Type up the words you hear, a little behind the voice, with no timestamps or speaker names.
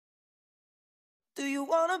Do you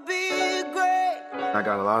wanna be great? I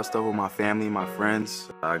got a lot of stuff with my family, my friends.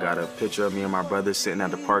 I got a picture of me and my brother sitting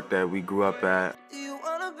at the park that we grew up at. Do you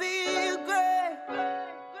wanna be great?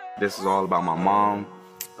 This is all about my mom.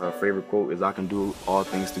 Her favorite quote is, "I can do all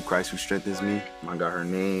things through Christ who strengthens me." I got her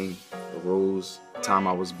name, the rose, the time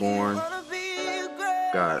I was born.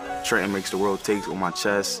 Got Trenton makes the world takes on my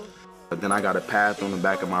chest. But then I got a path on the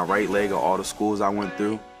back of my right leg of all the schools I went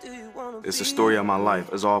through. It's the story of my life.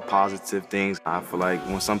 It's all positive things. I feel like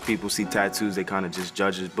when some people see tattoos, they kind of just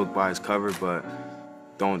judge this book by its cover, but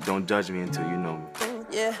don't judge me until you know me.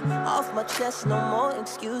 Yeah, off my chest, no more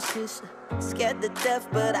excuses. Scared to death,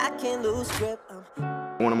 but I can't lose grip.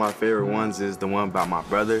 One of my favorite ones is the one about my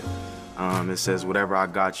brother. It says, "Whatever I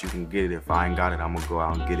got, you can get it. If I ain't got it, I'm gonna go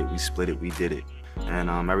out and get it. We split it, we did it."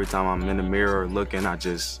 And every time I'm in the mirror looking, I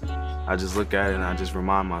just look at it and I just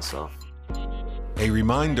remind myself. A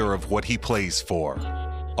reminder of what he plays for,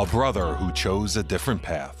 a brother who chose a different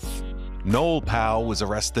path. Myles Powell was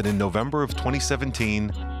arrested in November of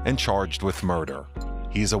 2017 and charged with murder.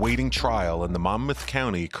 He is awaiting trial in the Monmouth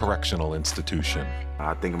County Correctional Institution.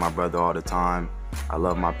 I think of my brother all the time. I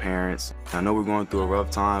love my parents. I know we're going through a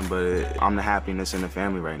rough time, but I'm the happiness in the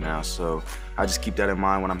family right now. So I just keep that in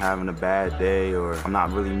mind when I'm having a bad day or I'm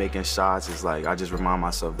not really making shots. It's like I just remind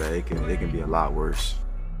myself that it can be a lot worse.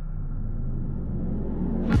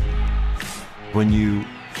 When you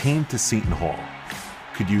came to Seton Hall,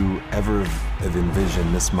 could you ever have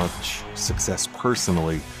envisioned this much success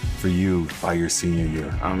personally for you by your senior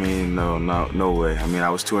year? I mean, no way. I mean, I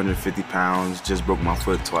was 250 pounds, just broke my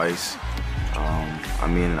foot twice. I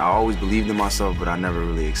mean, I always believed in myself, but I never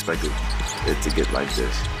really expected it to get like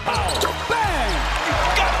this. Oh, bang!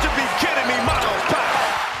 You've got to be kidding me, Myles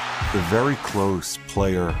Powell! The very close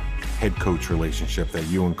player-head coach relationship that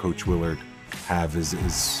you and Coach Willard have is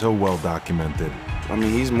so well documented. I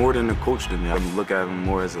mean, he's more than a coach to me. I look at him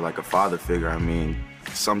more as like a father figure. I mean,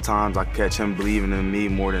 sometimes I catch him believing in me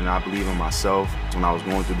more than I believe in myself. When I was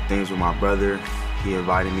going through the things with my brother, he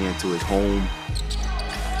invited me into his home.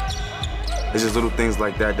 It's just little things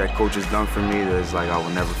like that that coach has done for me that's like I will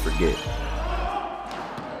never forget.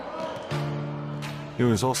 It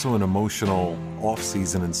was also an emotional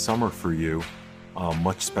off-season and summer for you.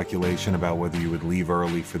 Much speculation about whether you would leave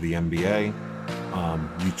early for the NBA.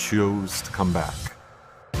 You chose to come back.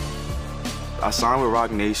 I signed with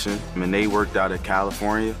Roc Nation, and they worked out of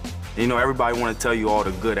California. You know, everybody want to tell you all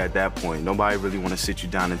the good at that point. Nobody really want to sit you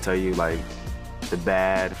down and tell you, like, the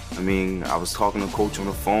bad. I mean, I was talking to Coach on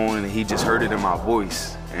the phone, and he just heard it in my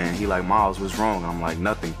voice. And he like, "Myles, what's wrong?" I'm like,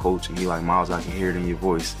 "Nothing, Coach." And he like, "Myles, I can hear it in your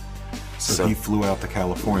voice." So he flew out to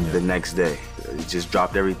California? The next day. He just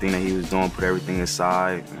dropped everything that he was doing, put everything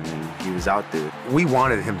aside, and he was out there. We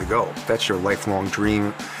wanted him to go. That's your lifelong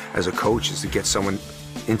dream as a coach, is to get someone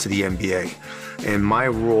into the NBA. And my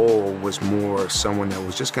role was more someone that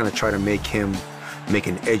was just gonna try to make him make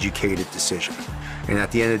an educated decision. And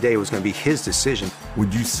at the end of the day, it was gonna be his decision.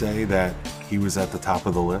 Would you say that he was at the top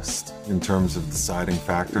of the list in terms of deciding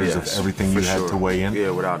factors of everything you had to weigh in?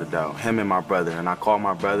 Yeah, without a doubt. Him and my brother. And I called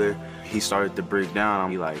my brother. He started to break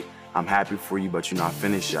down. He like, "I'm happy for you, but you're not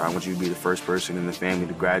finished yet. I want you to be the first person in the family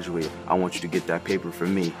to graduate. I want you to get that paper for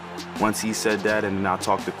me." Once he said that and then I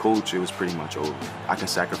talked to Coach, it was pretty much over. I can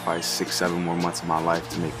sacrifice 6, 7 more months of my life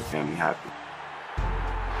to make the family happy.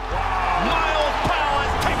 Myles Powell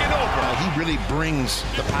has taken over. He really brings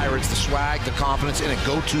the Pirates the swag, the confidence, and a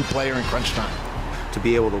go-to player in crunch time. To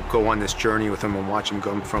be able to go on this journey with him and watch him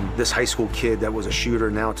go from this high school kid that was a shooter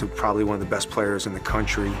now to probably one of the best players in the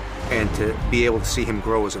country, and to be able to see him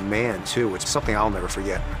grow as a man too, it's something I'll never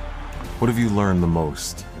forget. What have you learned the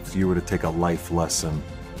most if you were to take a life lesson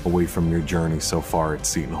away from your journey so far at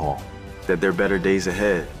Seton Hall? That there are better days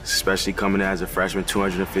ahead, especially coming in as a freshman,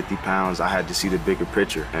 250 pounds. I had to see the bigger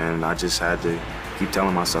picture, and I just had to keep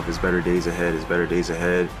telling myself it's better days ahead, it's better days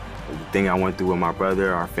ahead. The thing I went through with my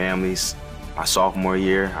brother, our families, my sophomore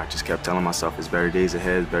year, I just kept telling myself it's better days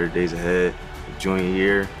ahead, it's better days ahead. Junior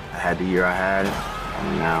year, I had the year I had,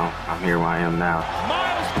 and now I'm here where I am now.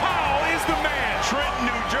 Myles Powell is the man. Trenton,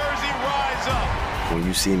 New Jersey, rise up. When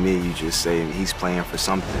you see me, you just say he's playing for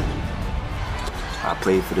something. I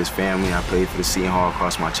played for this family, I played for the Seton Hall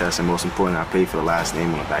across my chest, and most importantly, I played for the last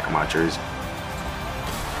name on the back of my jersey.